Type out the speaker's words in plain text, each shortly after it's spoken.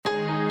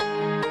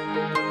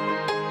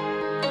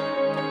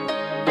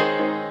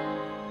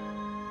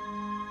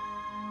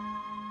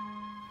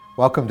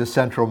Welcome to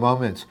Central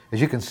Moments.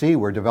 As you can see,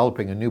 we're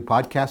developing a new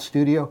podcast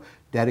studio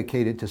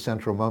dedicated to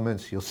Central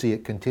Moments. You'll see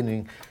it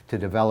continuing to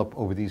develop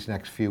over these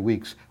next few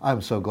weeks.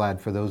 I'm so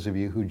glad for those of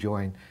you who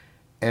join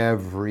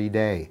every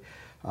day,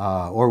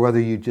 or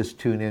whether you just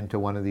tune in to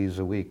one of these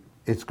a week.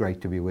 It's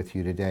great to be with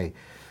you today.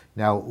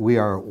 Now, we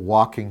are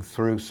walking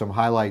through some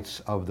highlights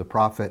of the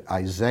prophet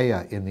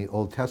Isaiah in the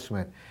Old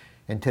Testament.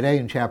 And today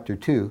in chapter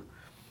 2,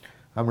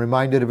 I'm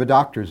reminded of a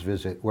doctor's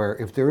visit where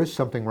if there is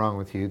something wrong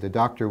with you, the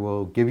doctor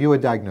will give you a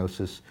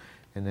diagnosis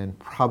and then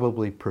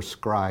probably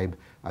prescribe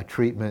a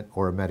treatment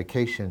or a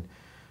medication.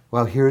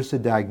 Well, here's the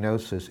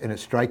diagnosis, and it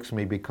strikes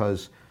me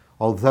because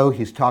although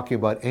he's talking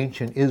about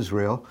ancient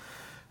Israel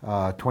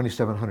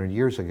 2,700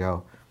 years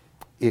ago,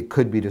 it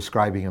could be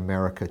describing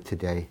America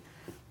today.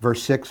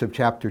 Verse 6 of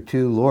chapter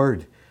 2,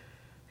 Lord,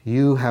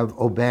 you have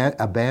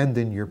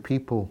abandoned your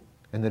people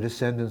and the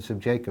descendants of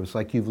Jacob. It's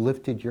like you've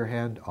lifted your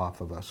hand off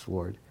of us,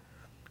 Lord.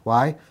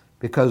 Why?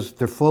 Because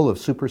they're full of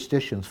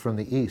superstitions from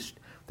the East.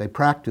 They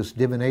practice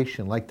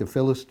divination like the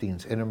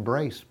Philistines and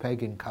embrace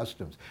pagan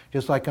customs.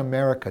 Just like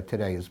America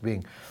today is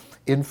being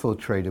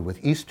infiltrated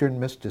with Eastern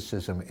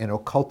mysticism and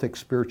occultic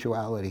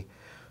spirituality,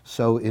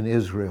 so in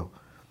Israel.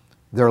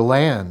 Their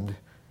land,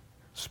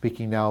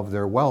 speaking now of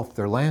their wealth,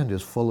 their land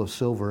is full of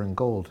silver and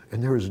gold,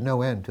 and there is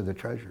no end to the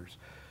treasures.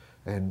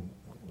 And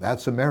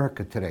that's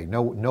America today,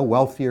 no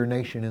wealthier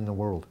nation in the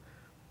world.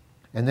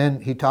 And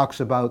then he talks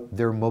about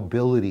their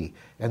mobility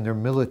and their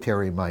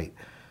military might.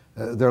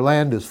 Their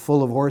land is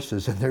full of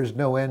horses and there's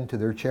no end to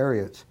their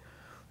chariots.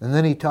 And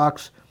then he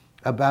talks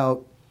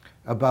about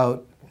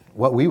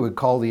what we would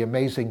call the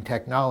amazing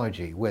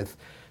technology with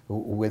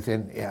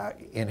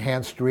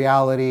enhanced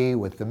reality,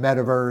 with the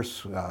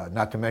metaverse,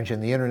 not to mention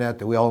the internet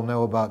that we all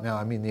know about now.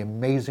 I mean, the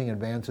amazing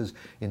advances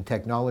in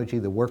technology,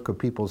 the work of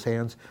people's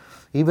hands.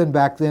 Even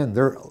back then,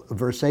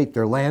 verse 8,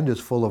 their land is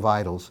full of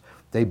idols.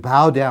 They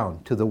bow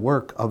down to the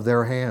work of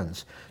their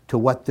hands, to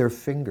what their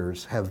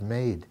fingers have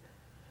made.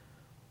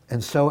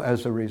 And so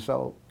as a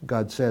result,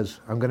 God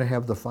says, I'm going to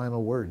have the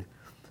final word,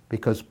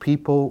 because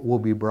people will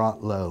be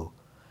brought low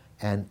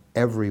and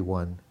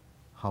everyone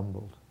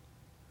humbled.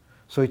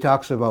 So he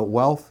talks about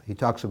wealth, he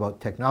talks about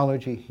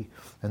technology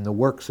and the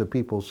works of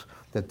people's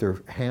that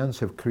their hands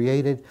have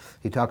created.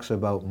 He talks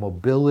about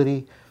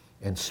mobility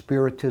and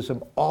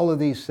spiritism. All of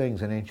these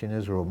things in ancient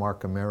Israel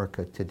mark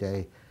America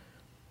today.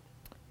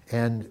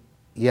 And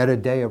yet a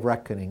day of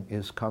reckoning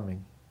is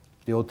coming.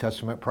 The Old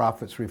Testament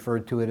prophets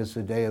referred to it as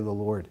the day of the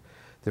Lord.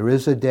 There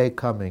is a day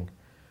coming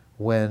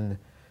when,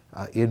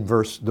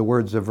 the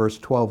words of verse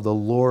 12, the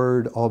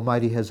Lord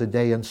Almighty has a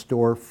day in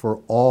store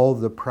for all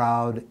the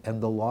proud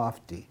and the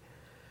lofty,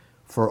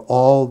 for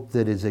all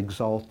that is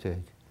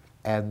exalted,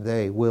 and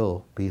they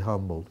will be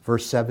humbled.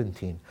 Verse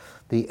 17,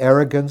 the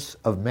arrogance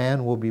of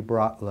man will be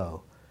brought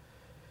low,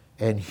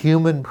 and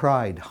human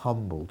pride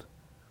humbled.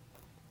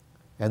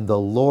 And the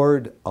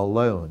Lord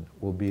alone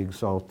will be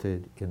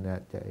exalted in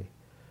that day.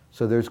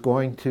 So there's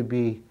going to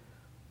be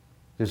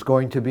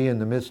in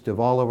the midst of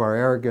all of our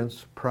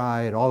arrogance,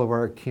 pride, all of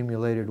our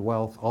accumulated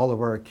wealth, all of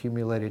our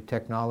accumulated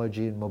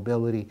technology and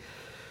mobility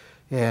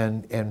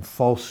and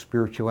false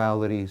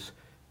spiritualities,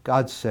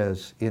 God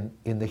says,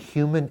 in the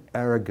human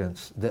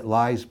arrogance that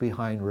lies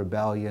behind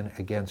rebellion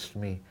against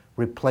me,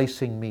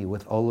 replacing me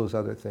with all those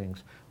other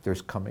things,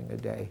 there's coming a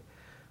day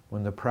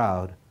when the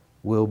proud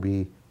will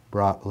be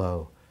brought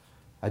low.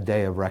 A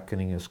day of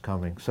reckoning is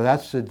coming. So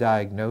that's the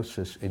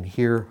diagnosis. And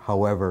here,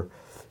 however,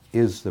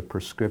 is the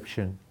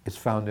prescription. It's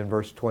found in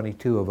verse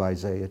 22 of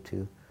Isaiah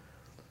 2.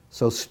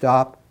 So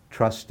stop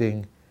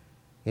trusting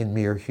in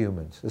mere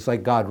humans. It's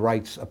like God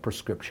writes a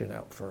prescription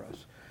out for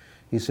us.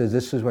 He says,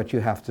 this is what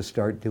you have to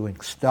start doing.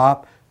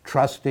 Stop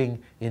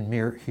trusting in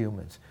mere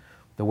humans.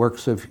 The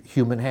works of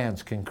human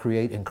hands can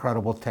create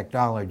incredible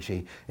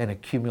technology and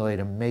accumulate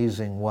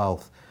amazing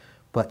wealth.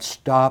 But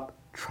stop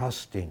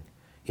trusting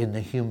in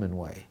the human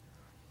way,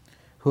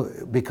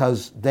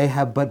 because they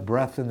have but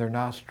breath in their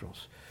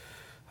nostrils.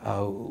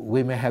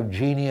 We may have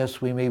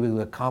genius, we may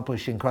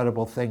accomplish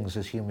incredible things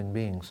as human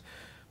beings,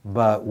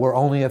 but we're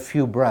only a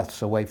few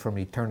breaths away from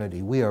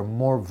eternity. We are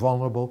more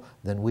vulnerable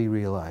than we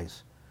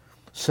realize.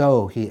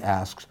 So, he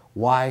asks,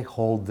 why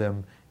hold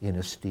them in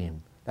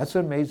esteem? That's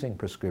an amazing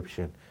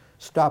prescription.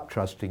 Stop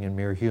trusting in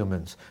mere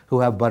humans who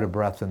have but a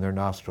breath in their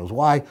nostrils.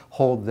 Why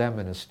hold them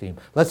in esteem?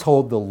 Let's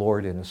hold the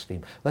Lord in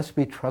esteem. Let's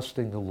be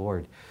trusting the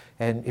Lord.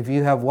 And if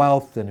you have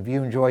wealth and if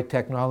you enjoy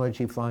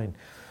technology, fine.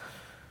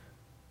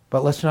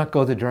 But let's not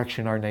go the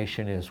direction our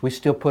nation is. We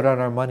still put on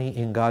our money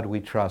in God we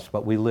trust,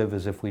 but we live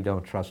as if we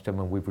don't trust Him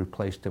and we've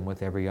replaced Him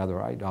with every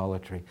other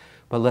idolatry.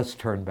 But let's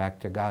turn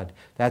back to God.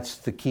 That's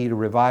the key to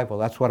revival.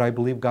 That's what I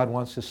believe God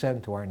wants to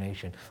send to our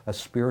nation, a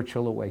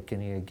spiritual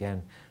awakening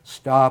again.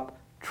 Stop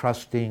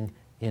trusting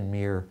in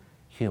mere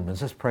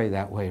humans. Let's pray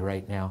that way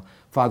right now.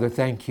 Father,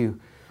 thank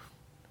you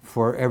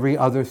for every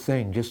other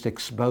thing, just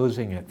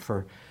exposing it,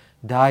 for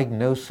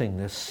diagnosing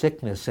this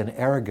sickness and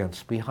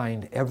arrogance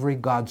behind every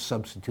God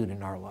substitute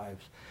in our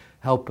lives.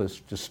 Help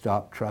us to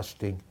stop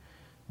trusting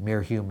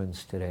mere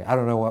humans today. I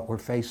don't know what we're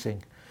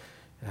facing.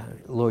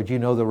 Lord, you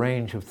know the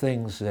range of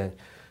things that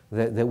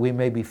we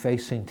may be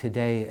facing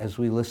today as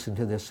we listen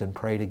to this and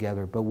pray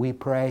together. But we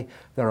pray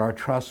that our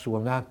trust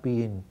will not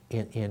be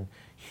in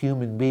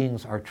human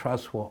beings. Our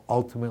trust will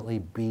ultimately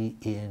be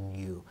in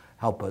you.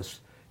 Help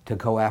us to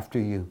go after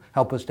you.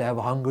 Help us to have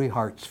hungry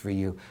hearts for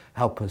you.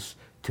 Help us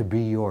to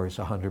be yours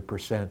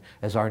 100%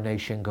 as our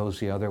nation goes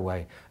the other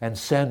way. And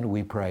send,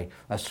 we pray,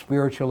 a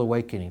spiritual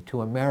awakening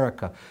to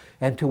America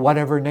and to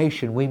whatever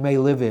nation we may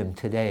live in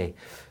today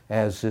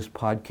as this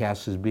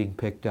podcast is being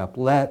picked up.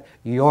 Let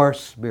your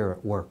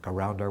Spirit work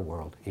around our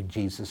world. In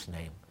Jesus'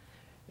 name,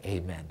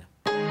 amen.